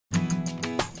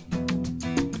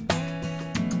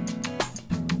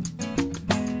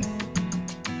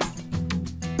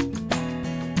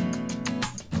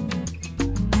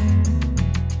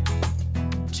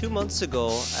2 months ago,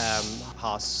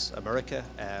 HAAS America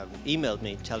emailed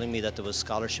me telling me that there was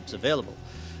scholarships available.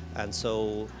 And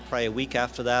so probably a week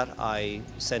after that, I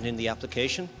sent in the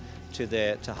application to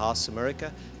HAAS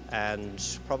America, and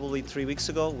probably 3 weeks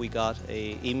ago we got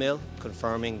an email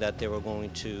confirming that they were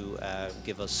going to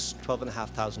give us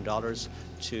 $12,500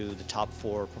 to the top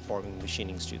 4 performing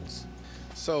machining students.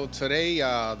 So today,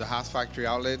 the HAAS factory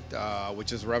outlet,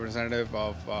 which is representative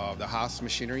of the HAAS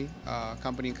machinery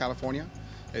company in California,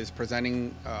 is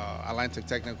presenting Atlantic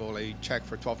Technical a check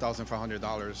for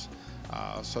 $12,500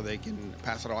 so they can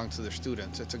pass it along to their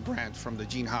students. It's a grant from the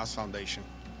Gene HAAS Foundation.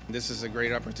 This is a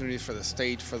great opportunity for the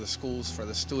state, for the schools, for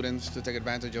the students to take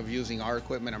advantage of using our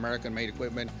equipment, American-made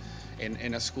equipment,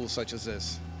 in a school such as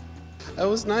this. It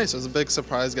was nice. It was a big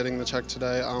surprise getting the check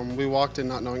today. We walked in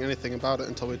not knowing anything about it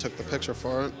until we took the picture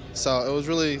for it. So it was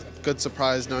really good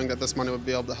surprise knowing that this money would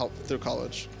be able to help through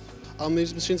college.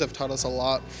 These machines have taught us a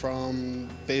lot, from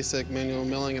basic manual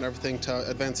milling and everything to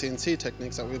advanced CNC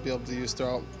techniques that we'll be able to use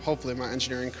throughout, hopefully, my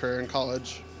engineering career in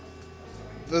college.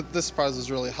 This surprise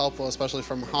was really helpful, especially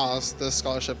from HAAS. This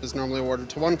scholarship is normally awarded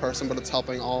to one person, but it's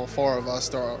helping all 4 of us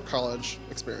through our college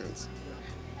experience.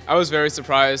 I was very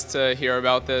surprised to hear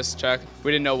about this check.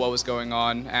 We didn't know what was going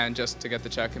on, and just to get the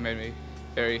check, it made me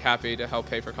very happy to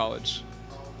help pay for college.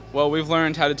 Well, we've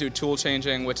learned how to do tool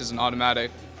changing, which is an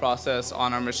automatic process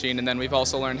on our machine, and then we've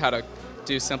also learned how to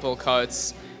do simple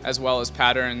cuts as well as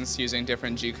patterns using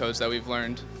different G codes that we've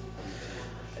learned.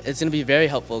 It's going to be very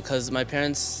helpful because my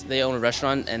parents, they own a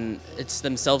restaurant and it's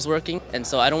themselves working, and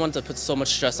so I don't want to put so much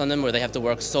stress on them where they have to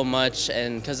work so much,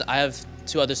 and because I have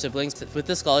 2 other siblings. With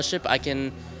this scholarship, I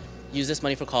can use this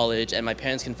money for college, and my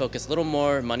parents can focus a little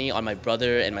more money on my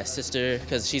brother and my sister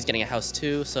because she's getting a house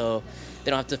too, so they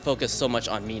don't have to focus so much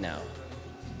on me now.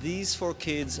 These 4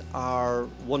 kids are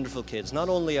wonderful kids. Not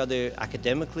only are they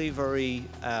academically very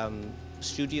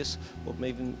studious, but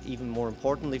maybe even more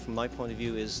importantly from my point of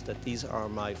view is that these are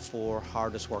my 4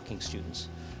 hardest working students.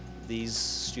 These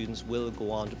students will go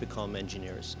on to become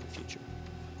engineers in the future.